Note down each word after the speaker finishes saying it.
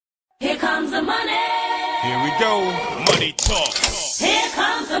Here we go. Money talk. Here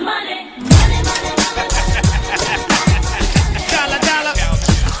comes the money. Money, money, money. Dollar, dollar.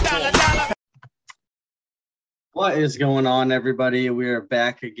 Dollar, dollar. What is going on, everybody? We are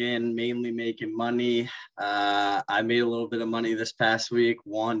back again, mainly making money. I made a little bit of money this past week.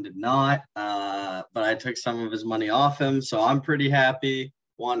 Juan did not, but I took some of his money off him, so I'm pretty happy.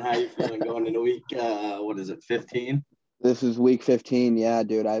 Juan, how you feeling going into week, 15? This is week 15. Yeah,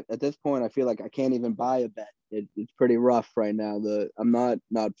 dude. At this point, I feel like I can't even buy a bet. It's pretty rough right now. I'm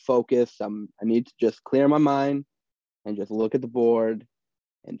not focused. I need to just clear my mind and just look at the board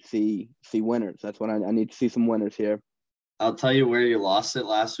and see winners. That's what I need to see some winners here. I'll tell you where you lost it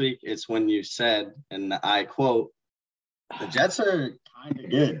last week. It's when you said, and I quote, "The Jets are kind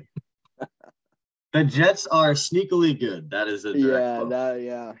of good." The Jets are sneakily good. That is a direct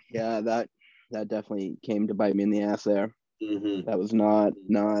quote. That definitely came to bite me in the ass there. Mm-hmm. That was not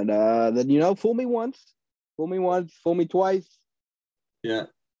fool me once, fool me twice. Yeah,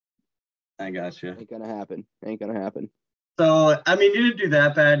 I got you. Ain't gonna happen. So, I mean, you didn't do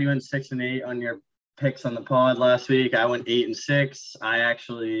that bad. You went 6-8 on your picks on the pod last week. I went 8-6. I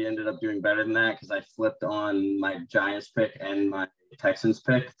actually ended up doing better than that because I flipped on my Giants pick and my Texans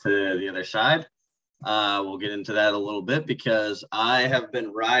pick to the other side. We'll get into that a little bit because I have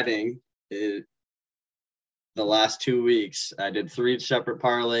been riding it the last 2 weeks. I did 3 separate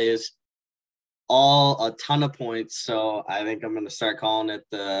parlays, all a ton of points. So I think I'm going to start calling it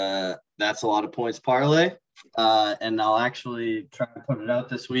the That's a Lot of Points parlay. And I'll actually try to put it out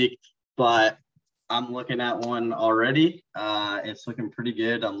this week, but I'm looking at one already. It's looking pretty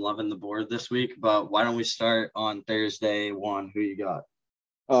good. I'm loving the board this week, but why don't we start on Thursday? Who you got?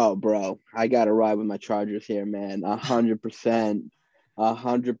 Oh, bro, I got to ride with my Chargers here, man. 100%.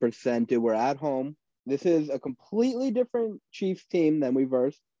 100%, dude. We're at home. This is a completely different Chiefs team than we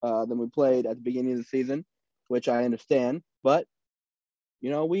played at the beginning of the season, which I understand. But,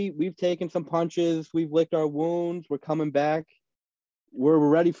 we've taken some punches. We've licked our wounds. We're coming back. We're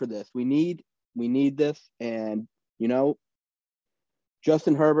ready for this. We need this. And,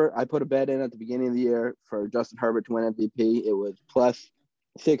 Justin Herbert, I put a bet in at the beginning of the year for Justin Herbert to win MVP. It was plus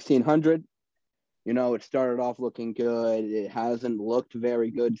 1,600. It started off looking good. It hasn't looked very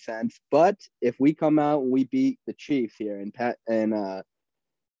good since. But if we come out and we beat the Chiefs here and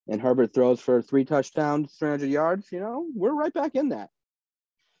Herbert throws for 3 touchdowns, 300 yards, we're right back in that.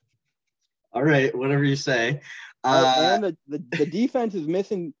 All right, whatever you say. And the defense is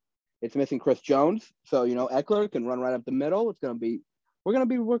missing. It's missing Chris Jones. So, Eckler can run right up the middle. We're going to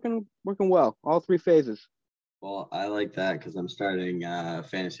be working well, all 3 phases. Well, I like that because I'm starting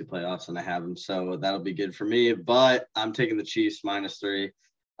fantasy playoffs and I have them, so that'll be good for me. But I'm taking the Chiefs -3.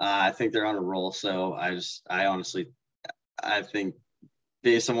 I think they're on a roll, so I honestly think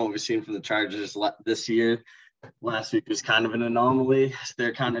based on what we've seen from the Chargers this year, last week was kind of an anomaly.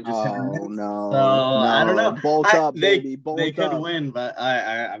 They're kind of just I don't know. Bolt up, baby. They could win, but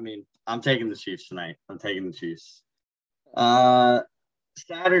I mean, I'm taking the Chiefs tonight. I'm taking the Chiefs.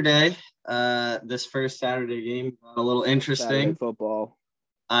 Saturday, this first Saturday game got a little interesting. Saturday football.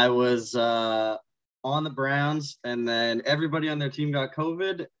 I was on the Browns, and then everybody on their team got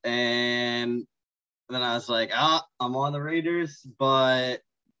COVID, and then I was like, I'm on the Raiders, but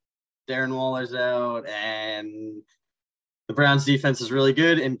Darren Waller's out, and the Browns defense is really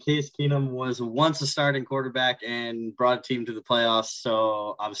good, and Case Keenum was once a starting quarterback and brought a team to the playoffs,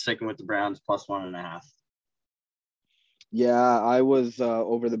 so I'm sticking with the Browns +1.5. Yeah, I was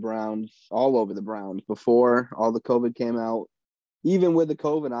all over the Browns before all the COVID came out. Even with the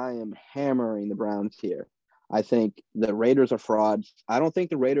COVID, I am hammering the Browns here. I think the Raiders are frauds. I don't think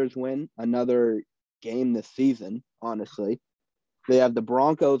the Raiders win another game this season, honestly. They have the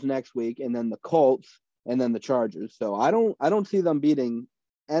Broncos next week and then the Colts and then the Chargers. So I don't see them beating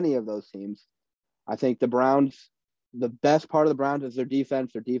any of those teams. I think the Browns, the best part of the Browns is their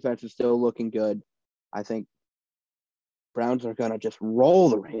defense. Their defense is still looking good. I think Browns are going to just roll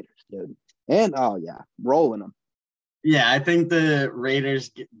the Raiders, dude. And, rolling them. Yeah, I think the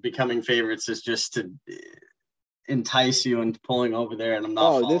Raiders becoming favorites is just to entice you into pulling over there, and I'm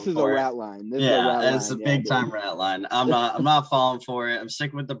not. This is a rat line. It's a big time rat line. I'm not falling for it. I'm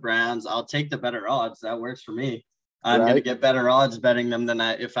sticking with the Browns. I'll take the better odds. That works for me. I'm going to get better odds betting them than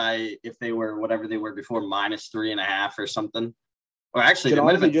if they were whatever they were before, -3.5 or something. Or actually, they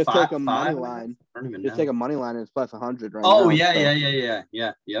might have been just 5, take a money line. Just take a money line and it's +100 right now. Oh, yeah.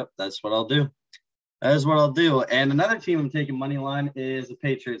 Yep, that's what I'll do. That is what I'll do. And another team I'm taking money line is the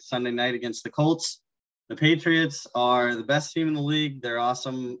Patriots Sunday night against the Colts. The Patriots are the best team in the league. They're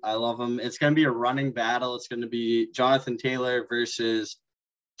awesome. I love them. It's going to be a running battle. It's going to be Jonathan Taylor versus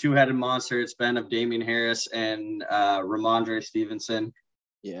two-headed monster it's been of Damian Harris and Ramondre Stevenson.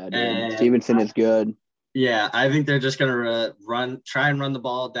 Yeah, dude. And Stevenson is good. Yeah, I think they're just gonna try and run the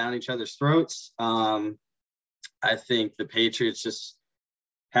ball down each other's throats. I think the Patriots just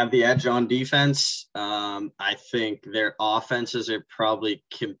have the edge on defense. I think their offenses are probably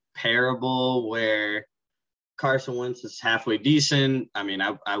comparable, where Carson Wentz is halfway decent. I mean,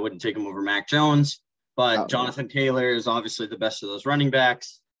 I wouldn't take him over Mac Jones, but Jonathan Taylor is obviously the best of those running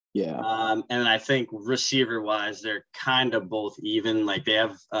backs. Yeah. And I think receiver-wise, they're kind of both even. Like, they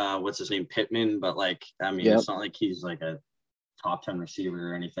have, what's his name, Pittman, but, like, I mean, It's not like he's, like, a top 10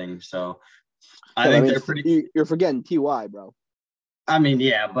 receiver or anything. So I think they're pretty – You're forgetting T.Y., bro. I mean,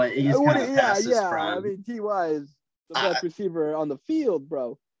 yeah, but he's kind of past his prime. I mean, T.Y. is the best receiver on the field,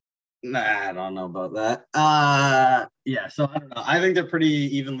 bro. Nah, I don't know about that. Yeah, so I don't know. I think they're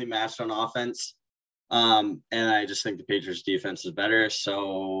pretty evenly matched on offense. And I just think the Patriots defense is better,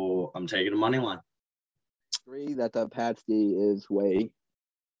 so I'm taking a money line. Agree that the Pats D is way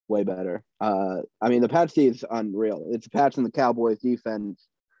better. I mean, the Pats D is unreal. It's the Pats and the Cowboys defense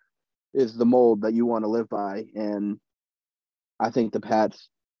is the mold that you want to live by, and I think the Pats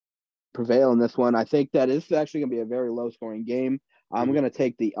prevail in this one. I think that is actually going to be a very low-scoring game. I'm going to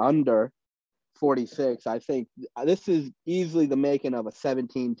take the under 46. I think this is easily the making of a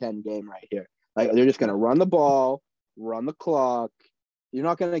 17-10 game right here. Like, they're just going to run the ball, run the clock. You're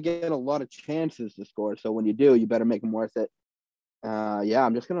not going to get a lot of chances to score. So when you do, you better make them worth it. Yeah,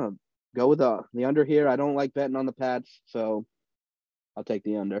 I'm just going to go with the under here. I don't like betting on the Pats, so I'll take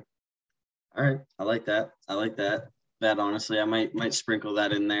the under. All right. I like that. That honestly, I might sprinkle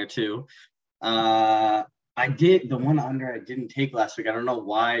that in there too. I did the one under I didn't take last week. I don't know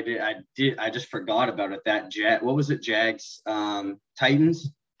why I just forgot about it. What was it? Jags,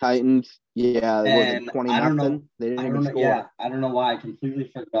 Titans. Yeah, it was 20-0. They didn't even score. Yeah, I don't know why I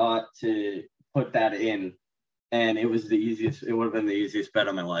completely forgot to put that in, and it was the easiest. It would have been the easiest bet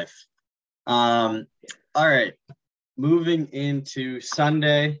of my life. All right, moving into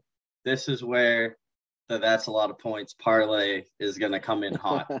Sunday. This is where that's a lot of points. Parlay is going to come in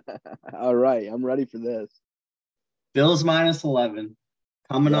hot. All right, I'm ready for this. Bills -11,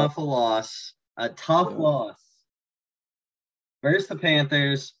 coming off a loss, a tough loss. Versus the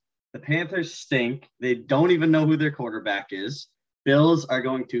Panthers. The Panthers stink. They don't even know who their quarterback is. Bills are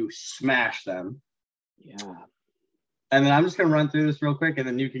going to smash them. Yeah. And then I'm just going to run through this real quick, and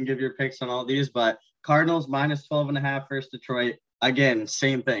then you can give your picks on all these. But Cardinals -12.5 versus Detroit. Again,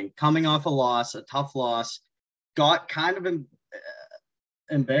 same thing. Coming off a loss, a tough loss. Got kind of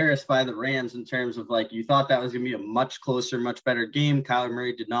embarrassed by the Rams in terms of, like, you thought that was going to be a much closer, much better game. Kyler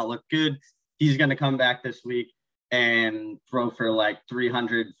Murray did not look good. He's going to come back this week and throw for like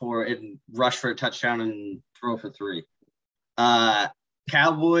 300 and rush for a touchdown and throw for 3.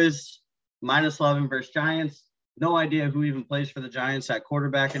 Cowboys -11 versus Giants. No idea who even plays for the Giants at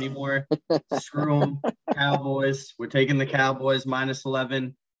quarterback anymore. Screw them. Cowboys. We're taking the Cowboys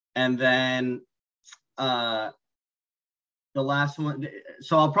 -11. And then the last one.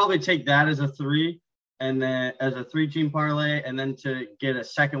 So I'll probably take that as a 3. And then as a 3-team parlay, and then to get a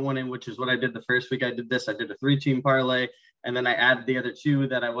second one in, which is what I did the first week I did this, I did a 3-team parlay, and then I added the other 2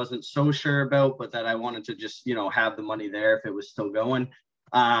 that I wasn't so sure about, but that I wanted to just, have the money there if it was still going.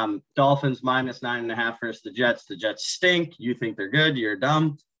 Dolphins -9.5 versus the Jets. The Jets stink. You think they're good. You're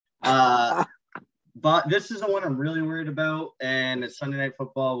dumb. But this is the one I'm really worried about, and it's Sunday Night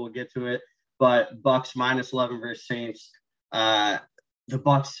Football. We'll get to it. But Bucks -11 versus Saints. The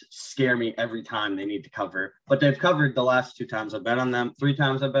Bucks scare me every time they need to cover, but they've covered the last 2 times I bet on them. 3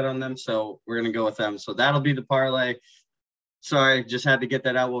 times I bet on them, so we're gonna go with them. So that'll be the parlay. Sorry, just had to get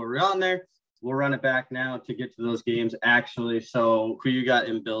that out while we're on there. We'll run it back now to get to those games, actually. So who you got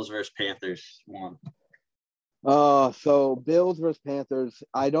in Bills versus Panthers? So Bills versus Panthers.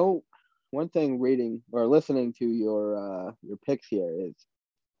 One thing reading or listening to your picks here is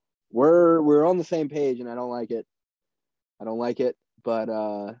we're on the same page, and I don't like it. But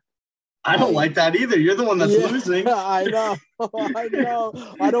I don't like that either. You're the one that's losing. I know.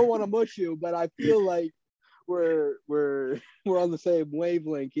 I don't want to mush you, but I feel like we're on the same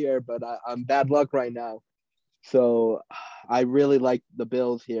wavelength here. But I'm bad luck right now. So I really like the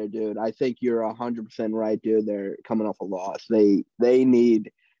Bills here, dude. I think you're 100% right, dude. They're coming off a loss. They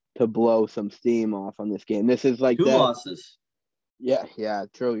need to blow some steam off on this game. This is like 2 losses. Yeah,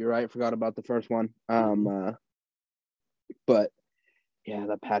 true. You're right. I forgot about the first one. But yeah,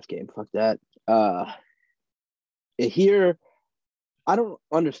 that Pats game, fuck that. Here, I don't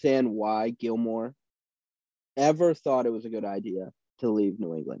understand why Gilmore ever thought it was a good idea to leave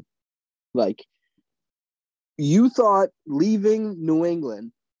New England. Like, you thought leaving New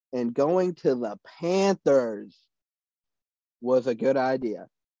England and going to the Panthers was a good idea.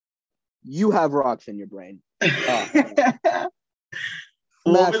 You have rocks in your brain. Well,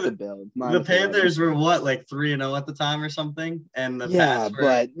 Smash the Bills. the Panthers were what, like 3-0 at the time or something, and the Yeah, Pats were but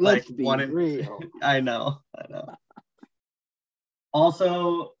like let's be 1. real. I know.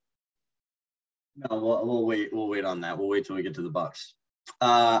 Also, no, we'll wait. We'll wait on that. We'll wait till we get to the Bucks.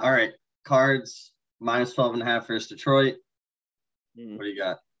 All right, Cards minus 12.5 versus Detroit. What do you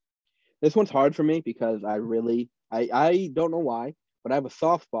got? This one's hard for me because I don't know why, but I have a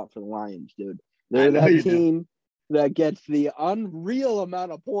soft spot for the Lions, dude. They're that team that gets the unreal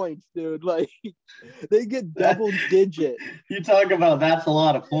amount of points, dude. Like, they get double digit. You talk about that's a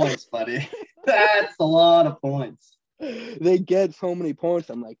lot of points, buddy. That's a lot of points. They get so many points.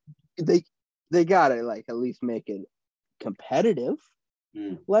 I'm like, they gotta like at least make it competitive.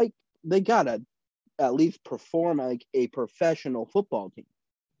 Like, they gotta at least perform like a professional football team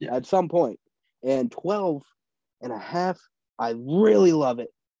at some point. And 12.5, I really love it.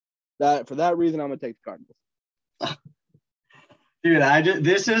 That for that reason, I'm gonna take the Cardinals. Dude,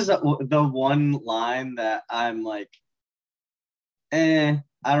 this is the one line that I'm like, I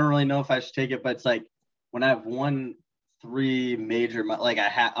don't really know if I should take it, but it's like when I've won 3 major, like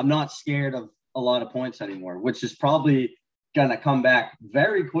I'm not scared of a lot of points anymore, which is probably gonna come back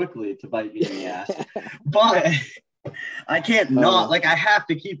very quickly to bite me in the ass. But I can't not, like, I have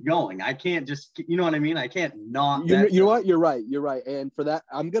to keep going. I can't just, you know what I mean? I can't not. You know what? You're right. And for that,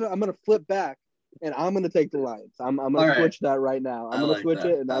 I'm gonna flip back, and I'm gonna take the Lions. I'm gonna switch that right now. I'm gonna switch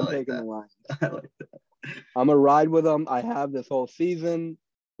it, and I'm taking the Lions. I like that. I'm gonna ride with them. I have this whole season.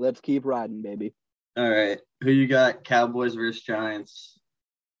 Let's keep riding, baby. All right, who you got? Cowboys versus Giants.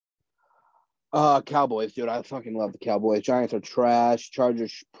 Cowboys, dude. I fucking love the Cowboys. Giants are trash.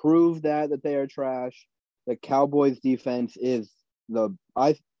 Chargers prove that they are trash. The Cowboys defense is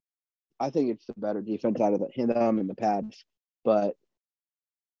I think it's the better defense out of them and the Pats. But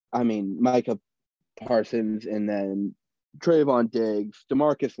I mean, Micah Parsons and then Trayvon Diggs,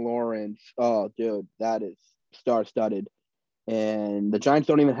 DeMarcus Lawrence. Oh, dude, that is star-studded. And the Giants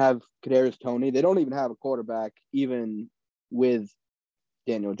don't even have Kadarius Toney. They don't even have a quarterback, even with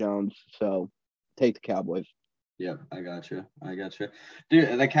Daniel Jones. So take the Cowboys. Yeah, I got you.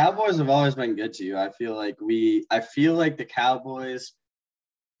 Dude, the Cowboys have always been good to you. I feel like the Cowboys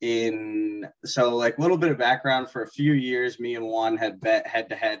so like a little bit of background, for a few years, me and Juan had bet head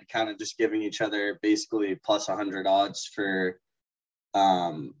to head, kind of just giving each other basically plus 100 odds for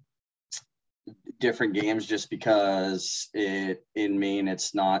different games, just because in Maine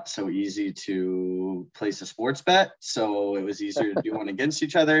it's not so easy to place a sports bet, so it was easier to do one against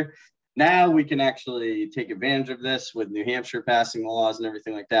each other. Now we can actually take advantage of this with New Hampshire passing the laws and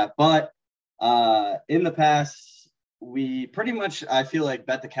everything like that. But in the past, we pretty much, I feel like,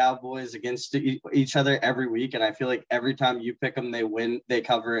 bet the Cowboys against each other every week, and I feel like every time you pick them, they win, they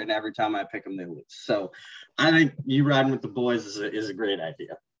cover, and every time I pick them, they lose. So I think you riding with the boys is a great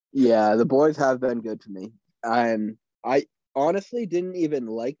idea. Yeah, the boys have been good to me. And I honestly didn't even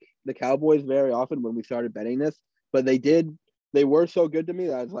like the Cowboys very often when we started betting this, but they were so good to me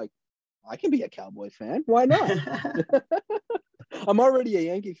that I was like, I can be a Cowboys fan. Why not? I'm already a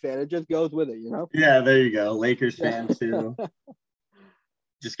Yankees fan. It just goes with it, you know? Yeah, there you go. Lakers fan too.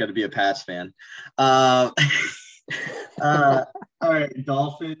 Just got to be a Pats fan. All right,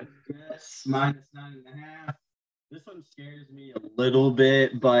 Dolphins, yes, minus 9.5. This one scares me a little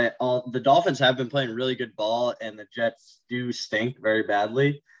bit, but the Dolphins have been playing really good ball, and the Jets do stink very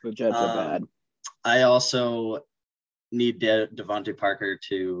badly. The Jets are bad. I also need Devontae Parker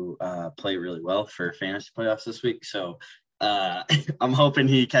to play really well for fantasy playoffs this week, so I'm hoping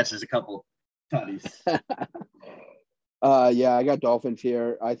he catches a couple tutties. Yeah, I got Dolphins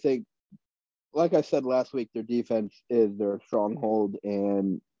here. I think, like I said last week, their defense is their stronghold,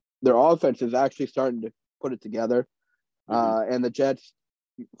 and their offense is actually starting to put it together. And the Jets,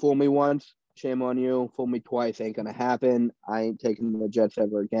 fool me once, shame on you. Fool me twice, ain't gonna happen. I ain't taking the Jets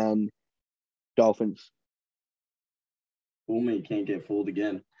ever again. Dolphins. Fool me, can't get fooled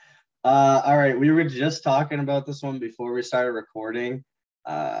again. All right, we were just talking about this one before we started recording.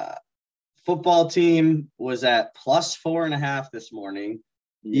 Football team was at plus 4.5 this morning.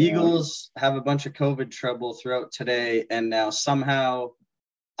 Yeah. Eagles have a bunch of COVID trouble throughout today, and now somehow,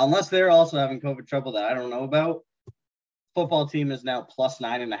 unless they're also having COVID trouble that I don't know about, football team is now plus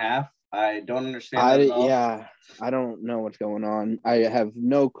 9.5. I don't understand that at all. Yeah, I don't know what's going on. I have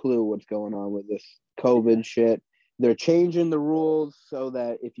no clue what's going on with this COVID shit. They're changing the rules so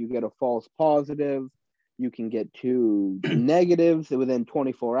that if you get a false positive, you can get 2 negatives within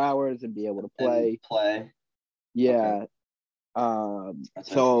 24 hours and be able to play. Yeah. Okay.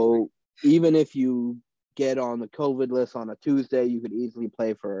 So even if you get on the COVID list on a Tuesday, you could easily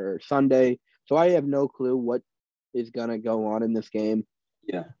play for Sunday. So I have no clue what is gonna go on in this game.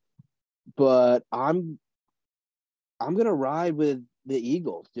 Yeah. But I'm gonna ride with the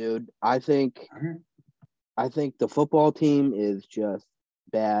Eagles, dude. I think the football team is just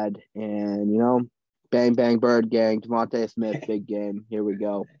bad, and bang bang bird gang, Devontae Smith, big game. Here we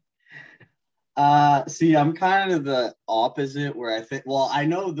go. See, I'm kind of the opposite where I think, well, I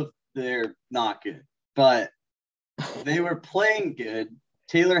know they're not good, but they were playing good.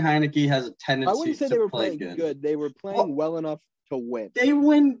 Taylor Heineke has a tendency I wouldn't say they were play playing good. They were playing well enough to win. They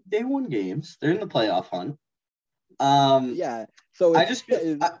won games. They're in the playoff hunt. Yeah. So I just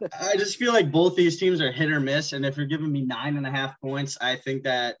feel like both these teams are hit or miss, and if you're giving me 9.5 points, I think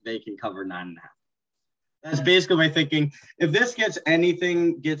that they can cover 9.5. That's basically my thinking. If this gets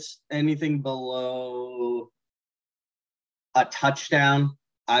anything below a touchdown,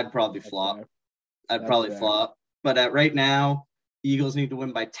 I'd probably flop. Flop. But right now, Eagles need to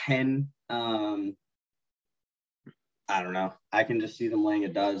win by 10. I don't know. I can just see them laying a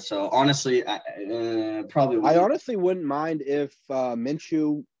dud. So honestly, probably wouldn't. I honestly wouldn't mind if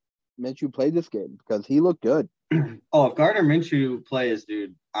Minshew played this game because he looked good. Oh, if Gardner Minshew plays,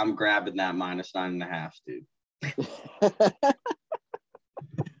 dude, I'm grabbing that minus 9.5, dude.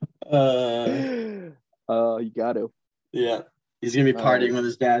 You got to. Yeah. He's going to be partying with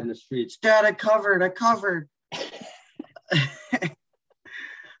his dad in the streets. Dad, I covered.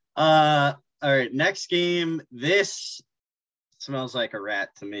 All right, next game. This smells like a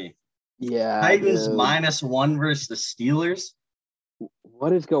rat to me. Yeah. Titans -1 versus the Steelers.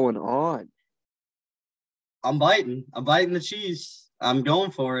 What is going on? I'm biting the cheese. I'm going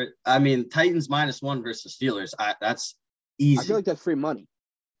for it. I mean, Titans -1 versus the Steelers. That's easy. I feel like that's free money.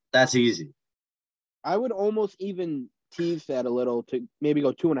 That's easy. I would almost even tease that a little to maybe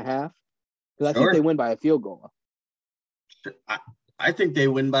go 2.5 because I think they win by a field goal. I think they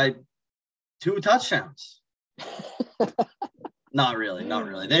win by 2 touchdowns. Not really. They're not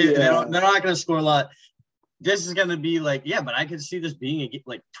going to score a lot. This is going to be like, but I could see this being a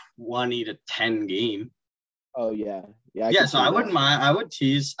 20-10 game. Oh yeah. So I wouldn't mind. I would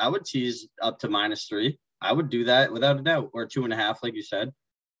tease up to -3. I would do that without a doubt, or 2.5, like you said.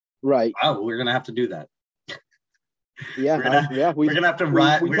 Right. Wow, we're gonna have to do that. Yeah, we're gonna have to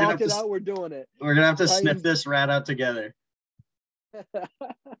ride. We talked it out. We're doing it. We're gonna have to sniff this rat out together.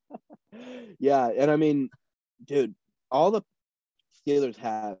 Yeah, and I mean, dude, all the Steelers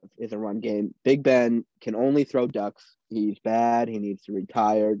have is a run game. Big Ben can only throw ducks. He's bad. He needs to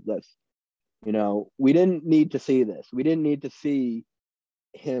retire. We didn't need to see this. We didn't need to see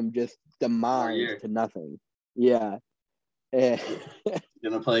him just demise to nothing. Yeah.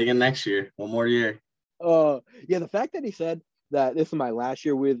 Gonna play again next year. One more year. The fact that he said that this is my last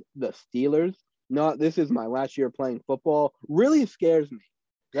year with the Steelers, not this is my last year playing football, really scares me.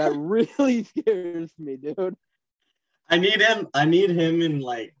 That really scares me, dude. I need him in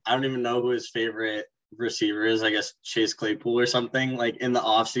I don't even know who his favorite receiver is. I guess Chase Claypool or something, in the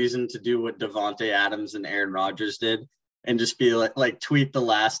offseason to do what Devontae Adams and Aaron Rodgers did and just be like tweet The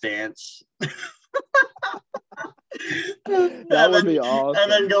Last Dance. That would be awesome. And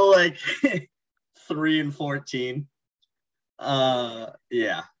then go 3-14.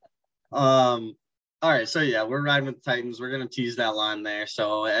 Yeah. All right, so we're riding with the Titans. We're gonna tease that line there.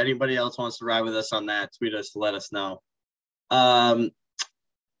 So anybody else wants to ride with us on that, tweet us to let us know.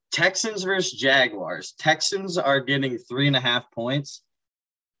 Texans versus Jaguars. Texans are getting 3.5 points.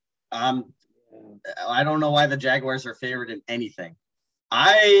 I don't know why the Jaguars are favored in anything.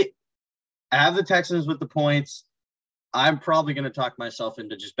 I have the Texans with the points. I'm probably going to talk myself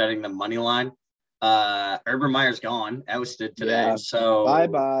into just betting the money line. Urban Meyer's gone, ousted today. So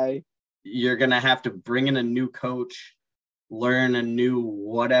bye-bye. You're going to have to bring in a new coach, learn a new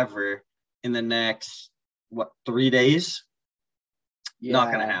whatever in the next, 3 days? Yeah.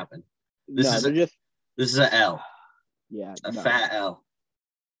 Not going to happen. This is an L. Yeah. Fat L.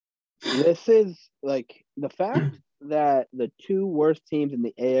 This is the fact that the 2 worst teams in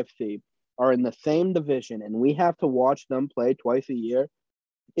the AFC are in the same division and we have to watch them play twice a year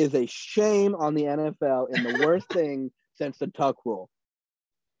is a shame on the NFL and the worst thing since the Tuck rule.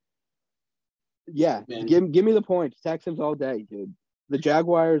 Yeah, give me the points. Texans all day, dude. The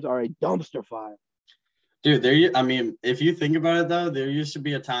Jaguars are a dumpster fire. Dude, if you think about it, though, there used to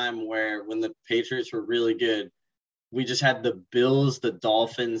be a time where when the Patriots were really good, we just had the Bills, the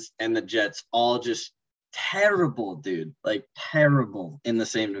Dolphins, and the Jets all just terrible, dude. Terrible in the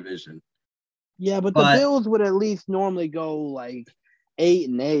same division. Yeah, but the Bills would at least normally go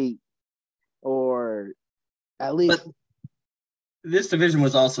 8-8 or at least this division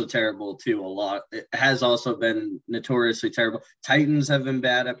was also terrible too. A lot. It has also been notoriously terrible. Titans have been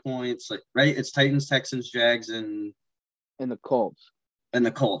bad at points. Like right, it's Titans, Texans, Jags, and the Colts.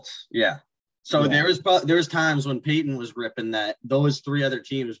 the Colts. Yeah. So Yeah. there was times when Peyton was ripping that those three other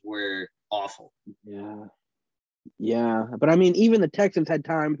teams were awful. Yeah. Yeah. But I mean, even the Texans had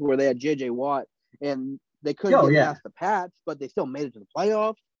times where they had JJ Watt and they couldn't get past the Pats, but they still made it to the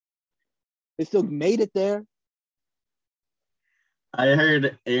playoffs. They still made it there. I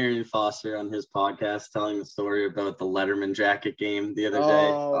heard Aaron Foster on his podcast telling the story about the Letterman jacket game the other day.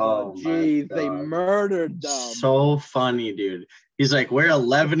 Oh, geez, they murdered them. So funny, dude. He's like, we're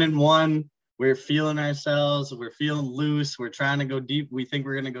 11-1. We're feeling ourselves. We're feeling loose. We're trying to go deep. We think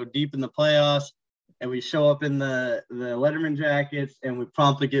we're going to go deep in the playoffs. And we show up in the Letterman jackets, and we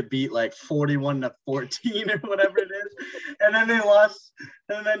promptly get beat like 41-14 or whatever it is. And then they lost.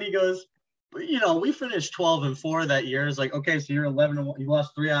 And then he goes, we finished 12-4 that year. It's like, okay, so you're 11-1. You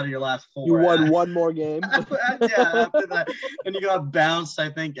lost 3 out of your last 4. You won one more game. After that. And you got bounced, I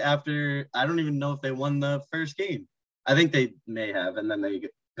think, after – I don't even know if they won the first game. I think they may have, and then they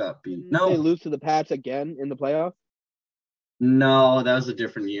got beat. No. Did they lose to the Pats again in the playoffs? No, that was a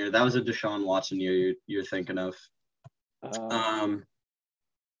different year. That was a Deshaun Watson year you're thinking of.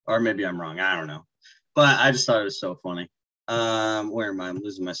 Or maybe I'm wrong. I don't know. But I just thought it was so funny. Where am I? I'm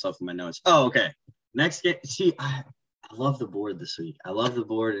losing myself in my notes. Oh, okay. Next game. See, I love the board this week. I love the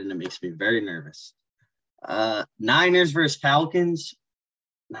board, and it makes me very nervous. Niners versus Falcons.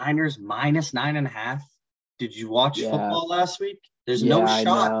 Niners minus 9.5. Did you watch football last week? There's no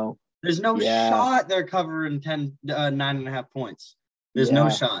shot. There's no shot they're covering 9.5 points. There's no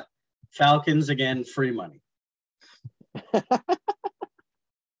shot. Falcons, again, free money.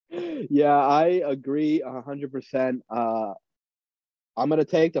 Yeah, I agree 100%. I'm going to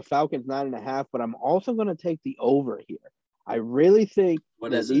take the Falcons 9.5, but I'm also going to take the over here. I really think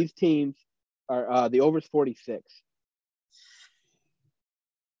these teams are the over's 46.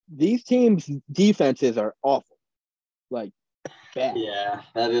 These teams' defenses are awful, like bad. Yeah,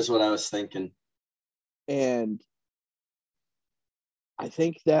 that is what I was thinking. And I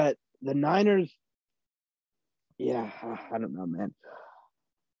think that the Niners, I don't know, man.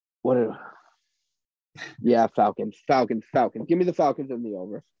 Falcons. Give me the Falcons in the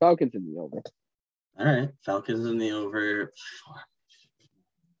over. Falcons in the over. All right, Falcons in the over.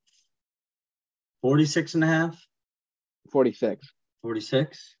 46.5. 46.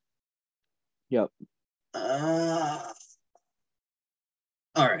 46. Yep. All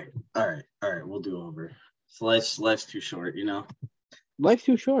right. We'll do over. So life's too short, Life's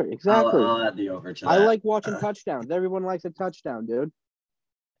too short. Exactly. I'll add the over to that. I like watching touchdowns. Everyone likes a touchdown, dude.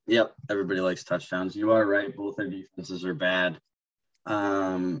 Yep, everybody likes touchdowns. You are right. Both their defenses are bad.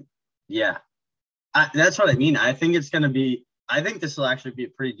 Yeah, that's what I mean. I think this will actually be a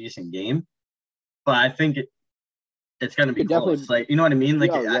pretty decent game, but I think it's going to be close. Like, you know what I mean?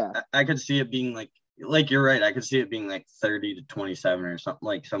 Like, I could see it being like you're right. I could see it being like 30-27 or something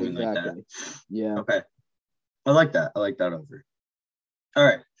like that. Yeah. Okay. I like that. Over. All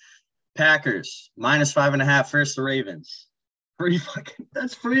right. Packers minus 5.5 versus the Ravens.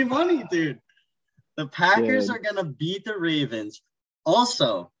 That's free money, dude. The Packers are gonna beat the Ravens.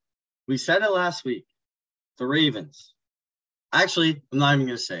 Also, we said it last week. The Ravens. Actually, I'm not even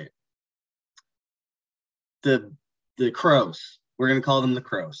gonna say it. The Crows. We're gonna call them the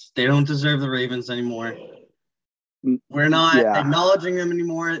Crows. They don't deserve the Ravens anymore. We're not acknowledging them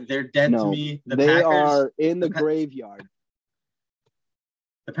anymore. They're dead to me. They Packers are in the graveyard.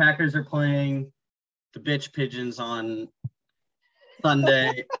 The Packers are playing the bitch pigeons on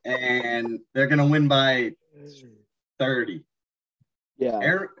Sunday, and they're going to win by 30. Yeah.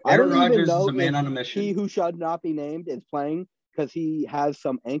 Aaron Rodgers is a man on a mission. He who should not be named is playing because he has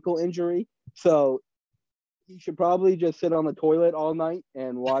some ankle injury. So he should probably just sit on the toilet all night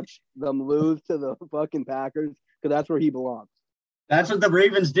and watch them lose to the fucking Packers because that's where he belongs. That's what the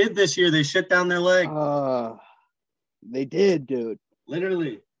Ravens did this year. They shut down their leg. They did, dude.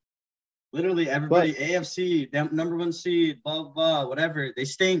 Literally, everybody, AFC, number 1 seed, blah, blah, blah, whatever. They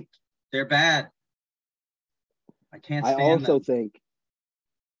stink. They're bad. I can't stand them. I also think,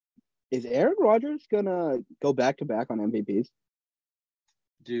 is Aaron Rodgers going to go back-to-back on MVPs?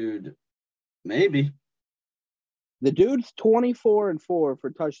 Dude, maybe. The dude's 24-4 for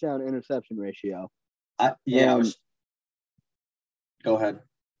touchdown-interception ratio. Go ahead.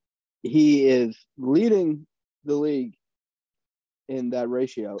 He is leading the league in that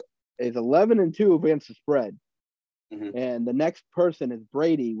ratio. Is 11-2 against the spread. Mm-hmm. And the next person is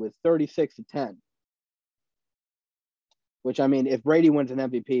Brady with 36-10. Which, I mean, if Brady wins an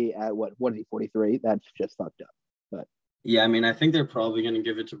MVP at what is he, 43? That's just fucked up. But Yeah, I mean, I think they're probably going to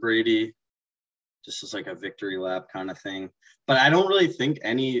give it to Brady just as like a victory lap kind of thing. But I don't really think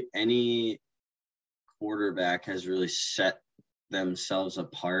any quarterback has really set themselves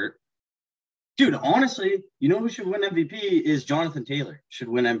apart. Dude, honestly, you know who should win MVP is Jonathan Taylor should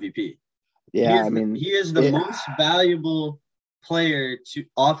win MVP. Yeah, I mean, He is the most valuable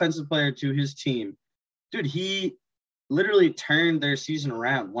offensive player to his team. Dude, he literally turned their season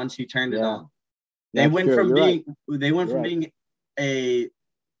around once he turned it on. They went from being a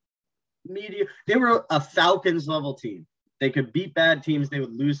media. They were a Falcons level team. They could beat bad teams. They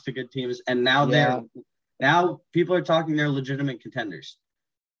would lose to good teams. And now now people are talking they're legitimate contenders.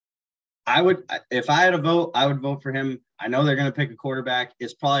 If I had a vote, I would vote for him. I know they're going to pick a quarterback.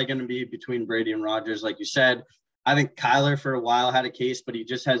 It's probably going to be between Brady and Rodgers, like you said. I think Kyler for a while had a case, but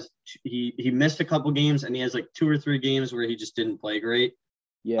he missed a couple games, and he has like 2 or 3 games where he just didn't play great.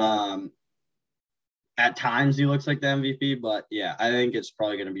 Yeah. At times he looks like the MVP, but yeah, I think it's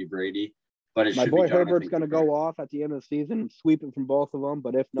probably going to be Brady. But my boy Herbert's going to go off at the end of the season and sweep it from both of them.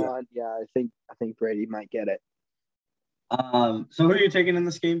 But if not, I think Brady might get it. So who are you taking in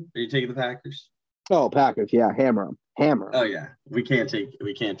this game? Are you taking the Packers? Oh, Packers, yeah, hammer them. Oh yeah, we can't take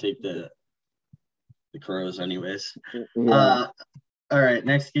the Crows anyways. Yeah. All right,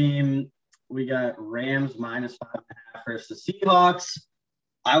 next game we got Rams -5.5 versus the Seahawks.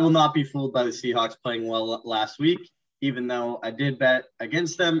 I will not be fooled by the Seahawks playing well last week, even though I did bet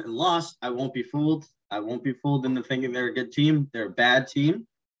against them and lost. I won't be fooled. I won't be fooled into thinking they're a good team. They're a bad team.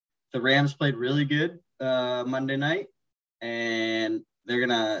 The Rams played really good Monday night, and they're going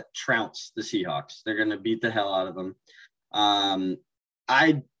to trounce the Seahawks. They're going to beat the hell out of them.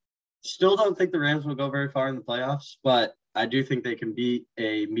 I still don't think the Rams will go very far in the playoffs, but I do think they can beat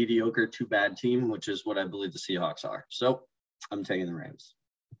a mediocre to bad team, which is what I believe the Seahawks are. So I'm taking the Rams.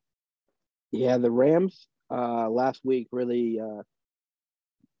 Yeah, the Rams last week really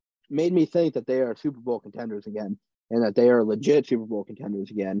made me think that they are Super Bowl contenders again and that they are legit Super Bowl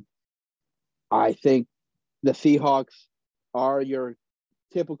contenders again. I think the Seahawks are your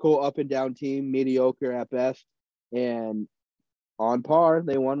typical up and down team, mediocre at best, and on par.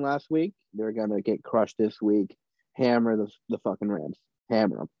 They won last week. They're going to get crushed this week. Hammer the fucking Rams.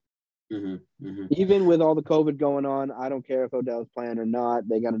 Hammer them. Mm-hmm, mm-hmm. Even with all the COVID going on, I don't care if Odell's playing or not.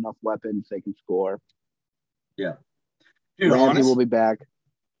 They got enough weapons. They can score. Yeah. Dude, Ramsey will be back.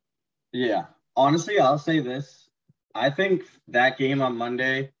 Yeah. Honestly, I'll say this. I think that game on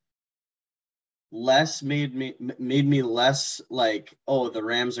Monday made me less like, oh, the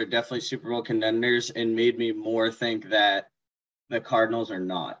Rams are definitely Super Bowl contenders, and made me more think that the Cardinals are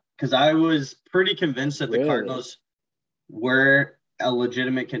not. Because I was pretty convinced that the Cardinals were a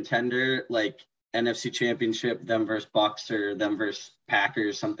legitimate contender, like NFC Championship, them versus Bucks or them versus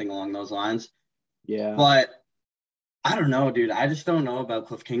Packers, something along those lines. Yeah. But I don't know, dude. I just don't know about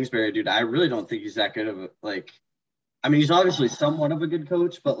Cliff Kingsbury, dude. I really don't think he's that good of a, like, I mean, he's obviously somewhat of a good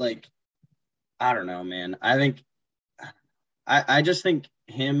coach, but like, I don't know, man. I just think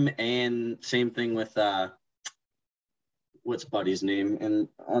him, and same thing with what's Buddy's name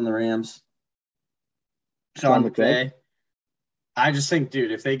on the Rams? Sean McVay. I just think,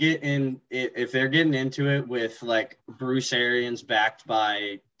 dude, if they're getting into it with like Bruce Arians backed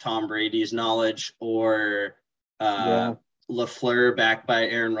by Tom Brady's knowledge, or LaFleur backed by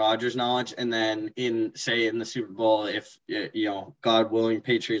Aaron Rodgers' knowledge, and then in the Super Bowl, if God willing,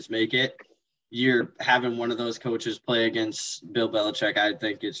 Patriots make it, you're having one of those coaches play against Bill Belichick. I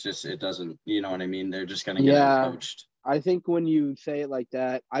think it doesn't, you know what I mean? They're just going to get out-coached. I think when you say it like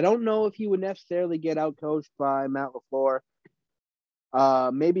that, I don't know if he would necessarily get out-coached by Matt LaFleur.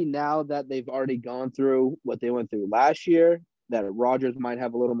 Maybe now that they've already gone through what they went through last year, that Rodgers might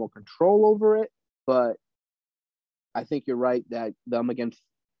have a little more control over it. But I think you're right that them against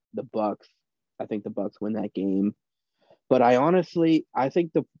the Bucks, I think the Bucks win that game. But I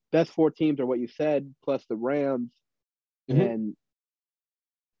think the best 4 teams are what you said, plus the Rams. Mm-hmm. And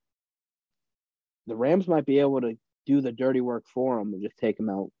the Rams might be able to do the dirty work for them and just take them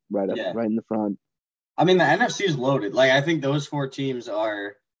out right in the front. I mean, the NFC is loaded. Like, I think those 4 teams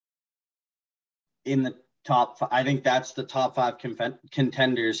are in the top 5. I think that's the top 5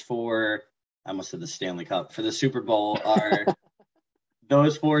 contenders for, I almost said the Stanley Cup, for the Super Bowl are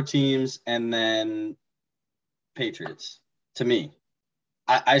those 4 teams, and then Patriots, to me.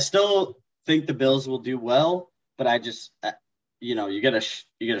 I still think the Bills will do well, but I just, you gotta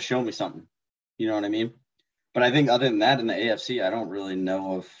show me something. You know what I mean? But I think other than that, in the AFC, I don't really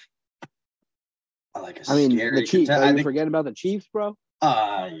know if the Chiefs. Are you forgetting about the Chiefs, bro?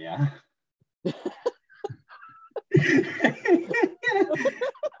 Yeah.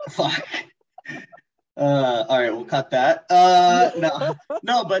 Fuck. All right, we'll cut that.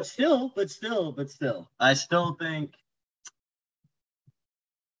 No, but still. I still think,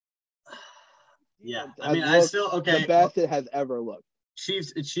 yeah. I mean, I Looked still, the okay. best it has ever looked.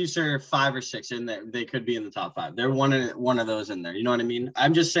 Chiefs are 5 or 6 in there. They could be in the top 5. They're one of those in there. You know what I mean?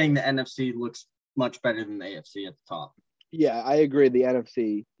 I'm just saying the NFC looks much better than the AFC at the top. Yeah, I agree. The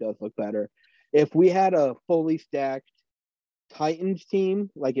NFC does look better. If we had a fully stacked Titans team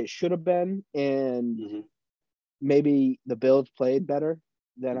like it should have been, and maybe the Bills played better,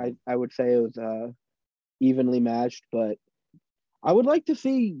 then I would say it was evenly matched. But I would like to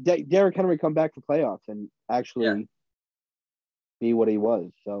see Derrick Henry come back for playoffs and actually be what he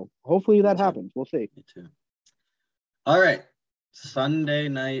was. So hopefully that happens. We'll see. Me too. All right. Sunday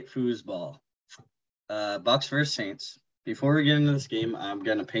night foosball. Bucks versus Saints. Before we get into this game, I'm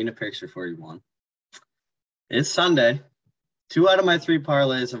going to paint a picture for you, one. It's Sunday. 2 out of my 3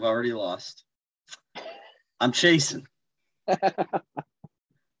 parlays have already lost. I'm chasing.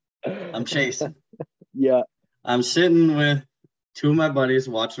 Yeah. I'm sitting with 2 of my buddies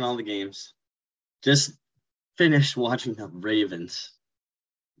watching all the games. Just finished watching the Ravens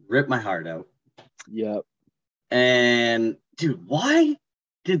rip my heart out. Yep. And, dude, why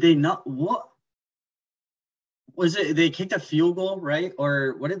did they not – what? Was it they kicked a field goal, right?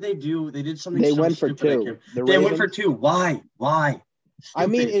 Or what did they do? They did something They so went for stupid. 2. They went for 2. Why? I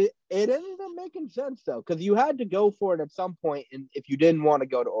mean, Stupid. it ended up making sense, though, because you had to go for it at some point, and if you didn't want to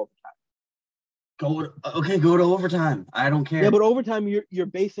go to overtime. Go to overtime. I don't care. Yeah, but overtime, you're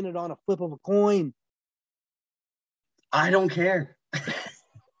basing it on a flip of a coin. I don't care.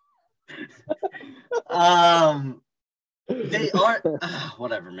 They are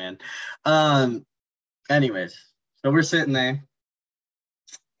whatever, man. Anyways, so we're sitting there,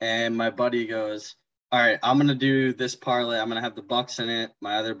 and my buddy goes, "All right, I'm gonna do this parlay. I'm gonna have the Bucks in it."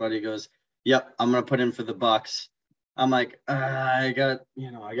 My other buddy goes, "Yep, I'm gonna put in for the Bucks." I'm like, I got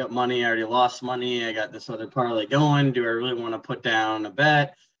money. I already lost money. I got this other parlay going. Do I really want to put down a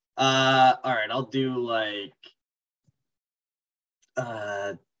bet? All right, I'll do like,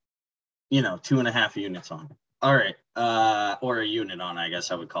 2.5 units on. All right, or a unit on, I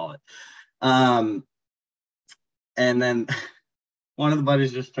guess I would call it. And then one of the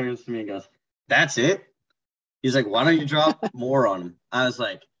buddies just turns to me and goes, "That's it?" He's like, "Why don't you drop more on him?" I was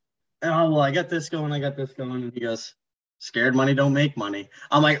like, "Oh, well, I got this going. And he goes, "Scared money don't make money."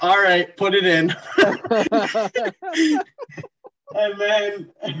 I'm like, "All right, put it in." And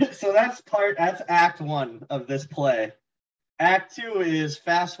then, so that's act 1 of this play. Act 2 is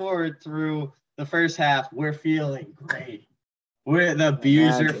fast forward through the first half. We're feeling great. The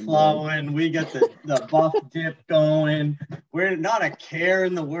beers are flowing. We got the buff dip going. We're not a care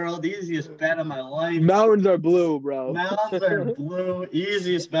in the world. Easiest bet of my life. Mountains are blue, bro. Mountains are blue.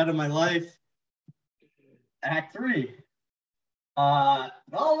 Easiest bet of my life. Act 3. Not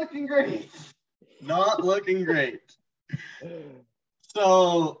looking great.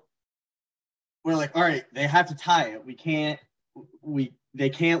 So we're like, all right, they have to tie it. They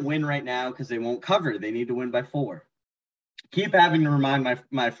can't win right now because they won't cover. They need to win by 4. Keep having to remind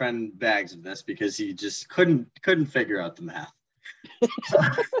my friend Bags of this because he just couldn't figure out the math.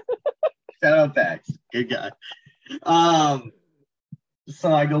 Shout out Bags, good guy.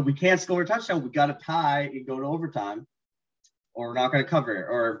 So I go, we can't score a touchdown. We got to tie and go to overtime, or we're not going to cover it,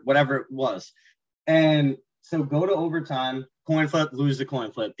 or whatever it was. And so go to overtime, coin flip, lose the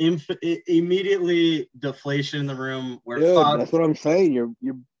coin flip. Immediately deflation in the room. Dude, that's what I'm saying. You're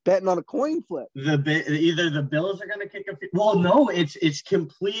betting on a coin flip. Either the Bills are going to kick a – well, no, it's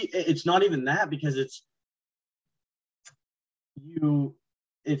complete – it's not even that because it's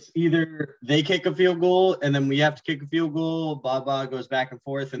either they kick a field goal and then we have to kick a field goal, blah, goes back and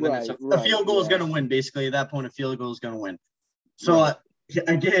forth, and then a field goal is going to win. Basically, at that point, a field goal is going to win. So,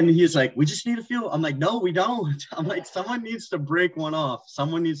 again, he's like, we just need a field. I'm like, no, we don't. I'm like, someone needs to break one off.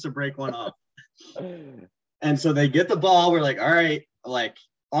 And so they get the ball. We're like, all right, like,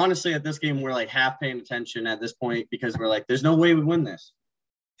 honestly, at this game, we're like half paying attention at this point because we're like, there's no way we win this.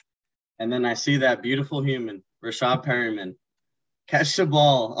 And then I see that beautiful human, Rashad Perryman, catch the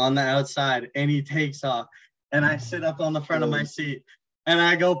ball on the outside, and he takes off. And I sit up on the front of my seat, and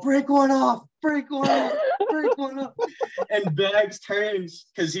I go, break one off. And Bags turns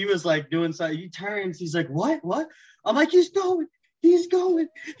because he was like doing something. He turns. He's like, what? I'm like, he's going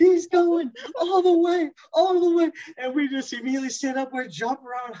all the way. And we just immediately stand up, we're jump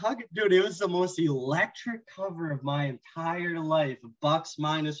around, hugging. Dude, it was the most electric cover of my entire life. Bucks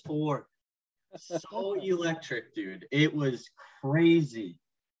 -4. So electric, dude. It was crazy.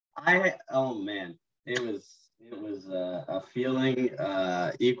 Oh man, it It was a feeling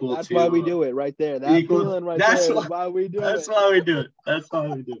equal That's to. why we do it right there. That equal. feeling right That's there why, is why we do That's it. why we do it. That's why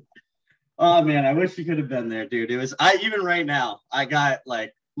we do it. Oh man, I wish you could have been there, dude. It was even right now, I got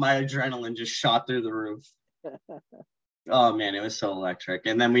like my adrenaline just shot through the roof. Oh man, it was so electric.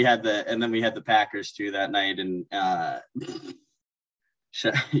 And then we had the Packers too that night, and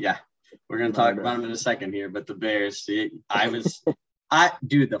yeah, we're gonna talk about them in a second here. But the Bears, dude.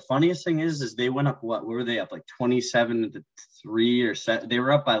 The funniest thing is they went up. What were they up like 27-3 or set? They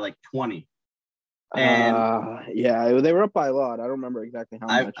were up by like 20. And yeah, they were up by a lot. I don't remember exactly how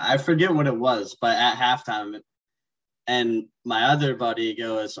much. I forget what it was, but at halftime, and my other buddy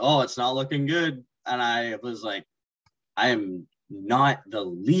goes, "Oh, it's not looking good," and I was like, "I am not the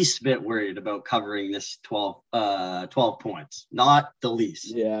least bit worried about covering this 12 points, not the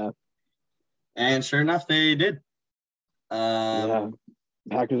least." Yeah. And sure enough, they did. Yeah,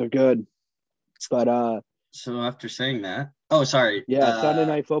 Packers are good, but so after saying that, oh sorry, yeah, Sunday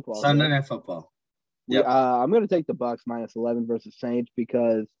Night Football. Sunday Night Football. Yep. I'm going to take the Bucks -11 versus Saints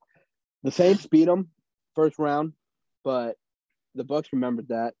because the Saints beat them first round, but the Bucks remembered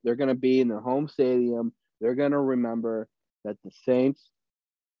that. They're going to be in their home stadium. They're going to remember that the Saints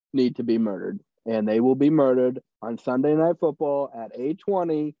need to be murdered, and they will be murdered on Sunday Night Football at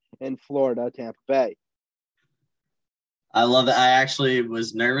 8:20 in Florida, Tampa Bay. I love it. I actually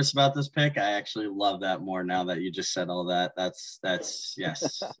was nervous about this pick. I actually love that more now that you just said all that. That's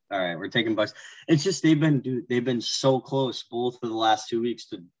yes. All right, we're taking Bucks. It's just they've been so close both for the last 2 weeks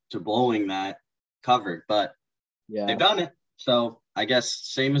to blowing that cover, but yeah, they've done it. So I guess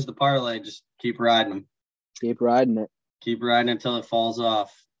same as the parlay, just keep riding them. Keep riding it. Keep riding until it falls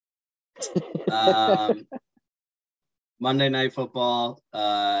off. Monday Night Football.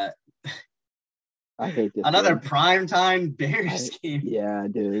 I hate this. Another game. primetime Bears game. Yeah,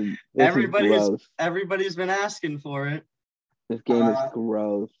 dude. Everybody's been asking for it. This game is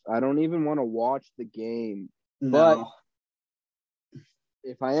gross. I don't even want to watch the game. No. But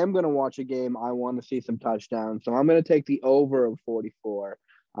if I am going to watch a game, I want to see some touchdowns. So I'm going to take the over of 44.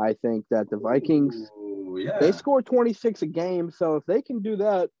 I think that the Vikings, they score 26 a game. So if they can do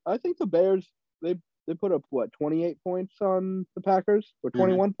that, I think the Bears, they put up, 28 points on the Packers or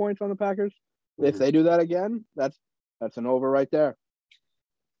 21 points on the Packers? If they do that again, that's an over right there.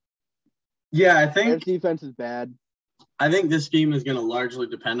 Yeah, I think Bears defense is bad. I think this game is going to largely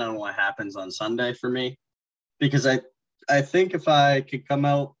depend on what happens on Sunday for me, because I think if I could come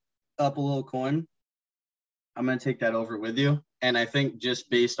out up a little coin, I'm going to take that over with you. And I think just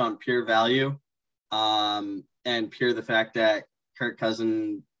based on pure value, and pure the fact that Kirk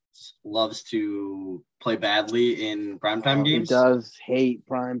Cousins loves to play badly in primetime games. He does hate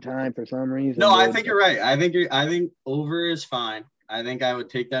primetime for some reason. No, I think you're right. I think over is fine. I think I would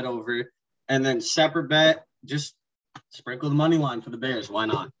take that over. And then separate bet, just sprinkle the money line for the Bears. Why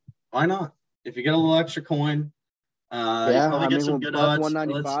not? Why not? If you get a little extra coin, you probably get some good plus odds.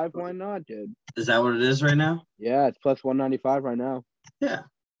 195. Why not, dude? Is that what it is right now? Yeah, it's plus 195 right now. Yeah.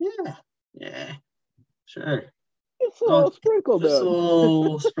 Sure. It's a little sprinkle, dude. Just a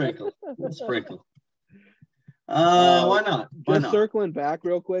little sprinkle. Why not? Circling back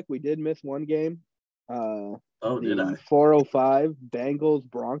real quick, we did miss one game. Did I? 4:05 Bengals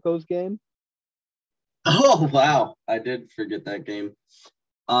Broncos game. Oh wow, I did forget that game.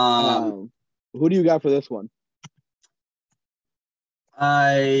 Who do you got for this one?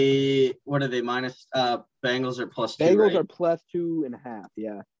 What are they minus? Bengals are plus 2. Bengals right? are plus 2.5.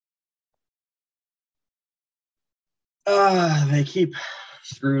 Yeah. They keep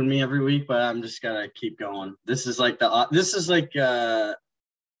screwing me every week, but I'm just gonna keep going. This is like they're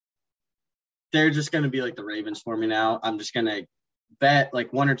just gonna be like the Ravens for me now. I'm just gonna bet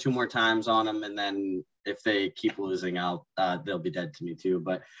like 1 or 2 more times on them, and then if they keep losing, they'll be dead to me too.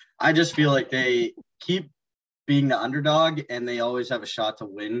 But I just feel like they keep being the underdog, and they always have a shot to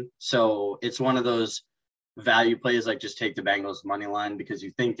win. So it's one of those value plays, like just take the Bengals money line because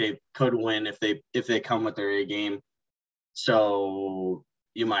you think they could win if they come with their A game. So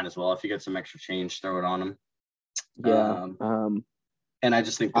you might as well, if you get some extra change, throw it on them. Yeah. And I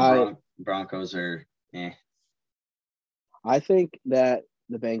just think the Broncos are. I think that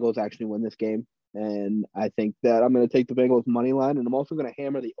the Bengals actually win this game, and I think that I'm going to take the Bengals money line, and I'm also going to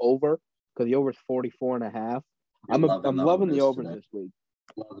hammer the over because the over is 44.5. I'm loving the overs this week.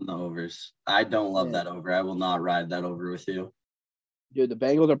 Loving the overs. I don't love that over. I will not ride that over with you. Dude, the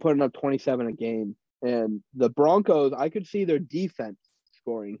Bengals are putting up 27 a game, and the Broncos, I could see their defense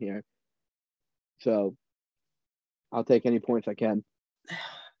scoring here. So I'll take any points I can.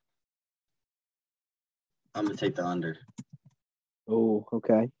 I'm going to take the under. Oh,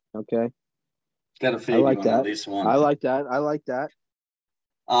 okay. Got to I fade like you on that. at least one. I like that.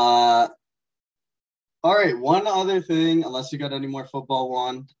 All right. One other thing, unless you got any more football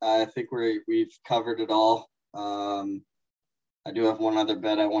one, I think we've covered it all. I do have one other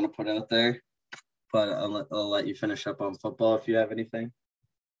bet I want to put out there, but I'll let you finish up on football if you have anything.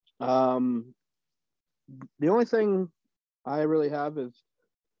 The only thing I really have is,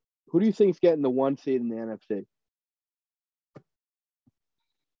 who do you think is getting the 1 seed in the NFC?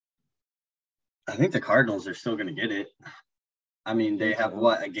 I think the Cardinals are still going to get it. I mean, they have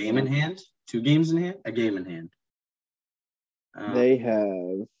what, a game in hand? 2 games in hand? A game in hand. They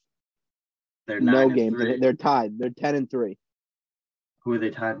have They're no 9-3. games. They're tied. They're 10-3. Who are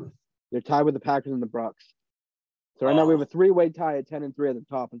they tied with? They're tied with the Packers and the Bucks. So right now we have a 3-way tie at 10-3 at the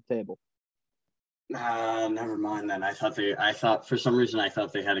top of the table. Never mind then. I thought for some reason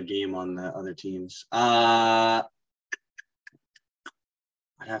they had a game on the other teams. I'd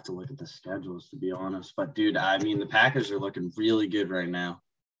have to look at the schedules to be honest. But dude, I mean the Packers are looking really good right now.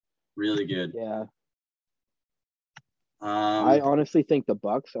 Really good. Yeah. I honestly think the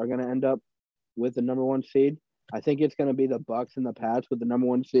Bucks are going to end up with the number 1 seed. I think it's going to be the Bucks and the Pats with the number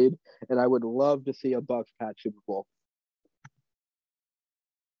 1 seed, and I would love to see a Bucks-Pats Super Bowl.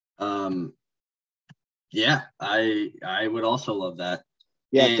 Yeah, I would also love that.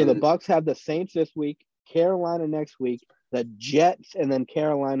 Yeah, so the Bucks have the Saints this week, Carolina next week, the Jets, and then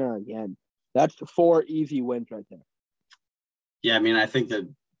Carolina again. That's 4 easy wins right there. Yeah, I mean, I think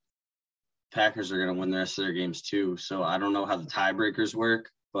the Packers are going to win the rest of their games too. So I don't know how the tiebreakers work,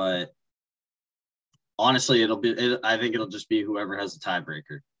 but honestly, I think it'll just be whoever has the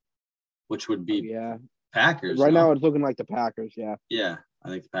tiebreaker, which would be Packers. Right now, it's looking like the Packers. Yeah. Yeah, I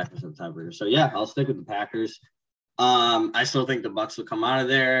think the Packers have the tiebreaker. So yeah, I'll stick with the Packers. I still think the Bucks will come out of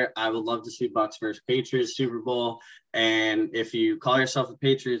there. I would love to see Bucks versus Patriots Super Bowl. And if you call yourself a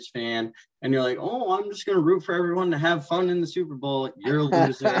Patriots fan and you're like, oh, I'm just going to root for everyone to have fun in the Super Bowl, you're a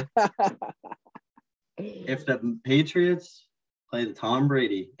loser. If the Patriots play the Tom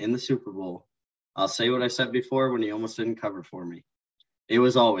Brady in the Super Bowl, I'll say what I said before when he almost didn't cover for me. It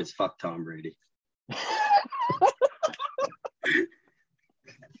was always fuck Tom Brady.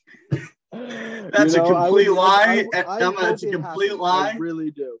 That's a complete lie. That's a complete lie. I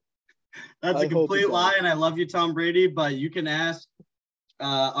really do. That's a complete lie, and I love you, Tom Brady, but you can ask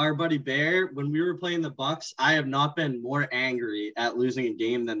our buddy Bear. When we were playing the Bucks, I have not been more angry at losing a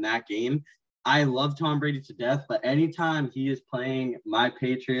game than that game. I love Tom Brady to death, but anytime he is playing my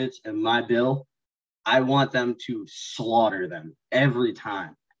Patriots and my Bill, I want them to slaughter them every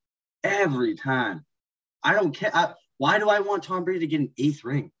time. Every time. I don't care. Why do I want Tom Brady to get an 8th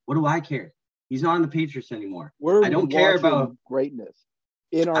ring? What do I care? He's not on the Patriots anymore. I don't care about greatness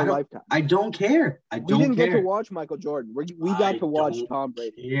in our lifetime. I don't care. We didn't get to watch Michael Jordan. We got to watch Tom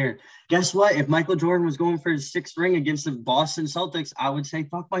Brady. Care. Guess what? If Michael Jordan was going for his 6th ring against the Boston Celtics, I would say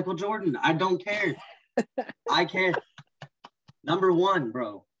fuck Michael Jordan. I don't care. I care. Number 1,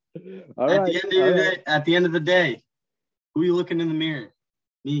 bro. At the end of the day, who are you looking in the mirror?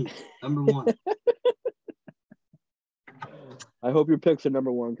 Me. Number 1. I hope your picks are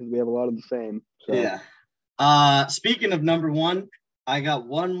number 1 because we have a lot of the same. So. Yeah. Speaking of number 1, I got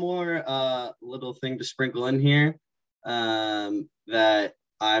one more little thing to sprinkle in here that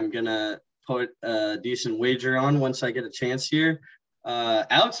I'm going to put a decent wager on once I get a chance here.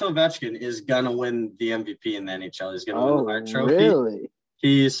 Alex Ovechkin is going to win the MVP in the NHL. He's going to win the Hart Trophy. Really?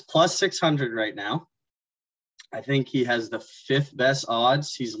 He's plus 600 right now. I think he has the 5th best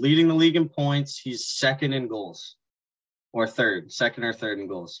odds. He's leading the league in points. He's 2nd in goals. Or 3rd, 2nd or 3rd in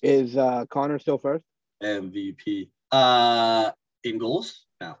goals. Is Connor still first? MVP. In goals?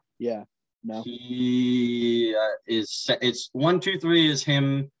 No. Yeah. No. He is. It's 1, 2, 3 is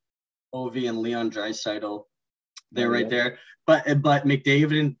him, Ovi, and Leon Draisaitl. They're right there. But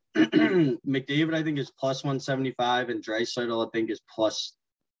McDavid and McDavid I think is plus 175, and Draisaitl I think is plus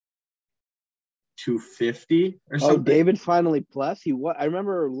 250 or something. Oh, David's finally plus. I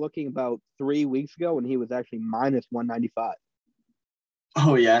remember looking about 3 weeks ago when he was actually minus 195.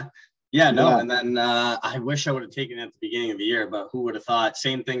 Oh yeah. Yeah, no, yeah. And then I wish I would have taken it at the beginning of the year, but who would have thought?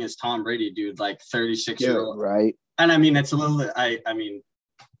 Same thing as Tom Brady, dude, like 36-year-old. Right. And I mean, it's a little. I mean,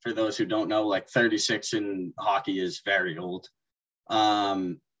 for those who don't know, like 36 in hockey is very old.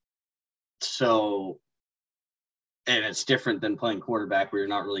 So. And it's different than playing quarterback where you're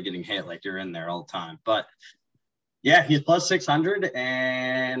not really getting hit, like you're in there all the time. But yeah, he's plus 600,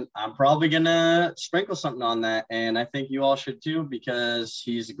 and I'm probably going to sprinkle something on that. And I think you all should too, because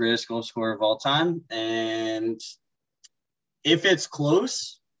he's the greatest goal scorer of all time. And if it's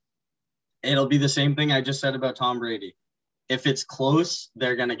close, it'll be the same thing I just said about Tom Brady. if it's close,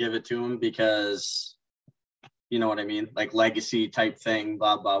 they're going to give it to him because, you know what I mean? Like legacy type thing,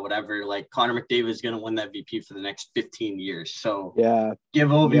 blah, blah, whatever. Like Connor McDavid is going to win the MVP for the next 15 years. So Yeah. give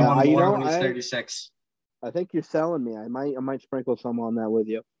Ovi Yeah, one you more know, when he's 36. I think you're selling me. I might sprinkle some on that with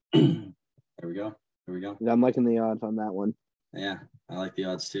you. There we go. I'm liking the odds on that one. Yeah, I like the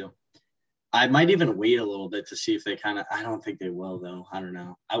odds too. I might even wait a little bit to see if they I don't think they will, though. I don't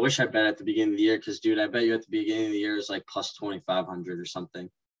know. I wish I bet at the beginning of the year because, dude, I bet you at the beginning of the year is like plus 2,500 or something.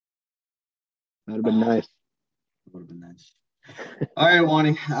 That would have been nice. Would have been nice. All right,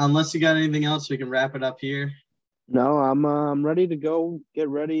 Wani, unless you got anything else, we can wrap it up here. No, I'm ready to go get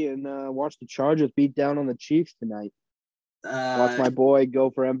ready and watch the Chargers beat down on the Chiefs tonight. Watch my boy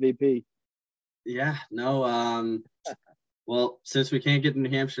go for MVP. Yeah, no. Well, since we can't get to New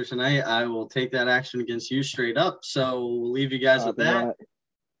Hampshire tonight, I will take that action against you straight up. So we'll leave you guys with that.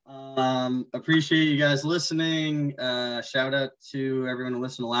 Appreciate you guys listening. Shout out to everyone who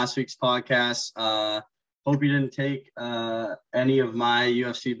listened to last week's podcast. Hope you didn't take any of my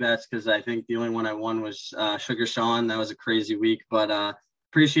UFC bets because I think the only one I won was Sugar Sean. That was a crazy week, but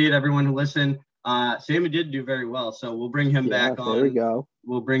appreciate everyone who listened. Sammy did do very well, so we'll bring him back on. There we go.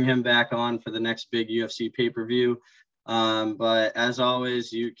 We'll bring him back on for the next big UFC pay-per-view. But as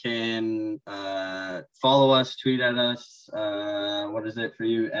always, you can follow us, tweet at us. What is it for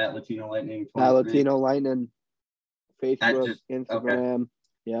you? At Latino Lightning 23? At Latino Lightning, Facebook, Instagram, okay.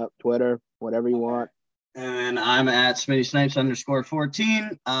 Yeah, Twitter, whatever you want. And I'm at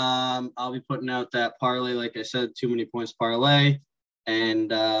SmittySnipes_14. I'll be putting out that parlay, like I said, too many points parlay,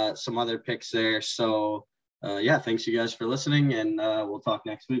 and some other picks there. So yeah, thanks you guys for listening, and we'll talk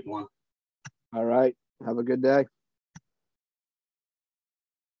next week. All right. Have a good day.